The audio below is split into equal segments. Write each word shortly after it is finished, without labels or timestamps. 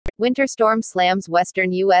Winter storm slams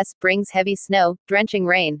western U.S., brings heavy snow, drenching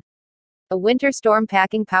rain. A winter storm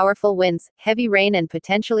packing powerful winds, heavy rain and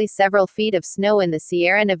potentially several feet of snow in the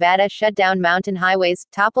Sierra Nevada shut down mountain highways,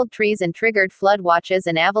 toppled trees and triggered flood watches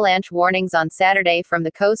and avalanche warnings on Saturday from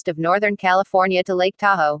the coast of Northern California to Lake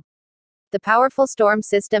Tahoe. The powerful storm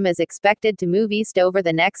system is expected to move east over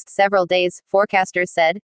the next several days, forecasters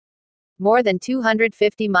said. More than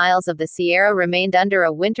 250 miles of the Sierra remained under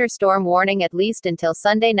a winter storm warning at least until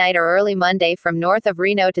Sunday night or early Monday from north of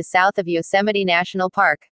Reno to south of Yosemite National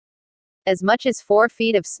Park. As much as 4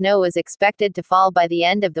 feet of snow is expected to fall by the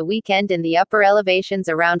end of the weekend in the upper elevations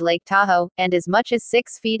around Lake Tahoe, and as much as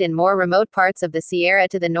 6 feet in more remote parts of the Sierra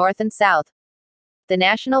to the north and south. The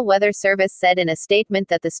National Weather Service said in a statement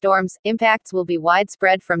that the storm's impacts will be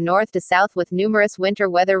widespread from north to south with numerous winter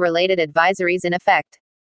weather-related advisories in effect.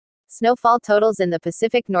 Snowfall totals in the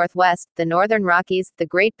Pacific Northwest, the Northern Rockies, the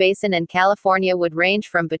Great Basin and California would range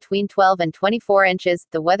from between 12 and 24 inches,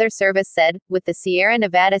 the Weather Service said, with the Sierra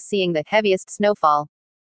Nevada seeing the heaviest snowfall.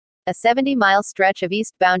 A 70-mile stretch of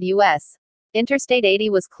eastbound U.S. Interstate 80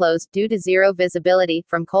 was closed due to zero visibility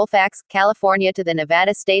from Colfax, California to the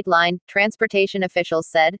Nevada state line, transportation officials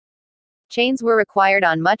said. Chains were required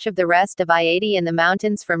on much of the rest of I-80 in the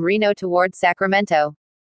mountains from Reno toward Sacramento.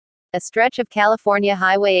 A stretch of California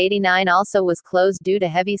Highway 89 also was closed due to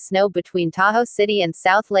heavy snow between Tahoe City and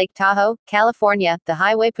South Lake Tahoe, California, the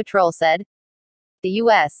Highway Patrol said. The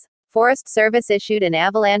U.S. Forest Service issued an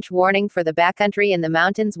avalanche warning for the backcountry in the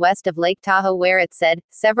mountains west of Lake Tahoe where it said,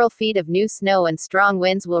 several feet of new snow and strong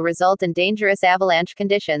winds will result in dangerous avalanche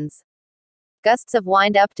conditions. Gusts of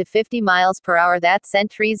wind up to 50 miles per hour that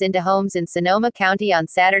sent trees into homes in Sonoma County on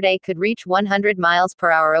Saturday could reach 100 miles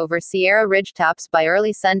per hour over Sierra ridgetops by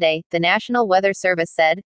early Sunday, the National Weather Service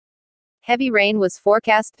said. Heavy rain was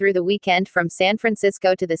forecast through the weekend from San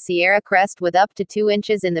Francisco to the Sierra Crest with up to 2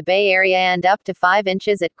 inches in the Bay Area and up to 5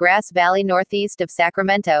 inches at Grass Valley northeast of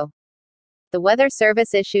Sacramento. The Weather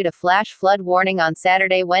Service issued a flash flood warning on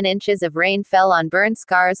Saturday when inches of rain fell on burn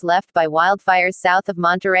scars left by wildfires south of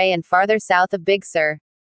Monterey and farther south of Big Sur.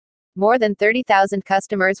 More than 30,000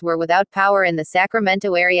 customers were without power in the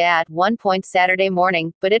Sacramento area at one point Saturday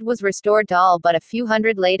morning, but it was restored to all but a few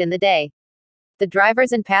hundred late in the day. The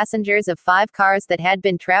drivers and passengers of 5 cars that had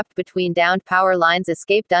been trapped between downed power lines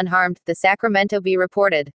escaped unharmed, the Sacramento Bee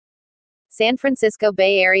reported. San Francisco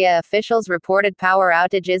Bay Area officials reported power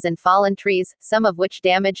outages and fallen trees, some of which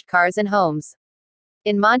damaged cars and homes.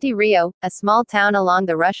 In Monte Rio, a small town along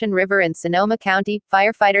the Russian River in Sonoma County,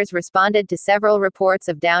 firefighters responded to several reports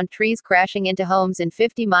of downed trees crashing into homes in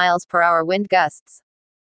 50 miles per hour wind gusts.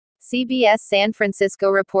 CBS San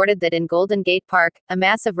Francisco reported that in Golden Gate Park, a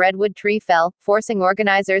massive redwood tree fell, forcing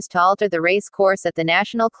organizers to alter the race course at the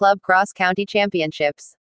National Club Cross County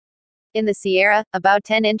Championships. In the Sierra, about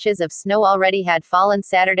 10 inches of snow already had fallen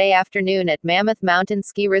Saturday afternoon at Mammoth Mountain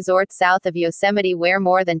Ski Resort south of Yosemite where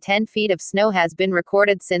more than 10 feet of snow has been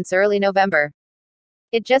recorded since early November.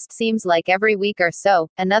 It just seems like every week or so,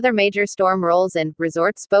 another major storm rolls in,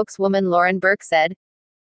 resort spokeswoman Lauren Burke said.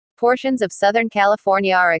 Portions of Southern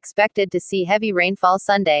California are expected to see heavy rainfall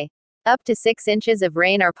Sunday. Up to 6 inches of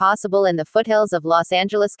rain are possible in the foothills of Los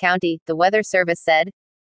Angeles County, the Weather Service said.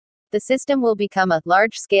 The system will become a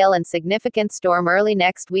large-scale and significant storm early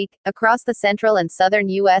next week, across the central and southern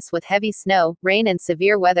U.S. with heavy snow, rain and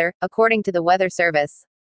severe weather, according to the Weather Service.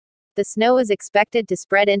 The snow is expected to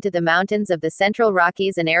spread into the mountains of the Central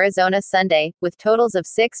Rockies and Arizona Sunday, with totals of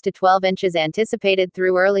 6 to 12 inches anticipated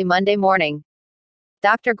through early Monday morning.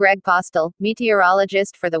 Dr. Greg Postel,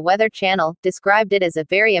 meteorologist for the Weather Channel, described it as a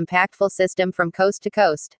very impactful system from coast to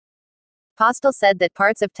coast. Postel said that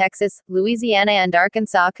parts of Texas, Louisiana and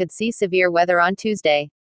Arkansas could see severe weather on Tuesday.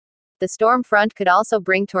 The storm front could also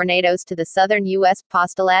bring tornadoes to the southern U.S.,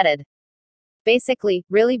 Postel added. Basically,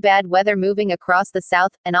 really bad weather moving across the south,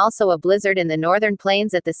 and also a blizzard in the northern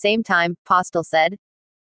plains at the same time, Postel said.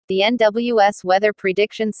 The NWS Weather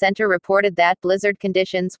Prediction Center reported that blizzard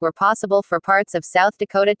conditions were possible for parts of South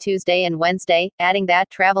Dakota Tuesday and Wednesday, adding that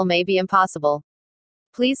travel may be impossible.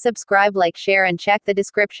 Please subscribe, like, share and check the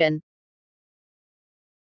description.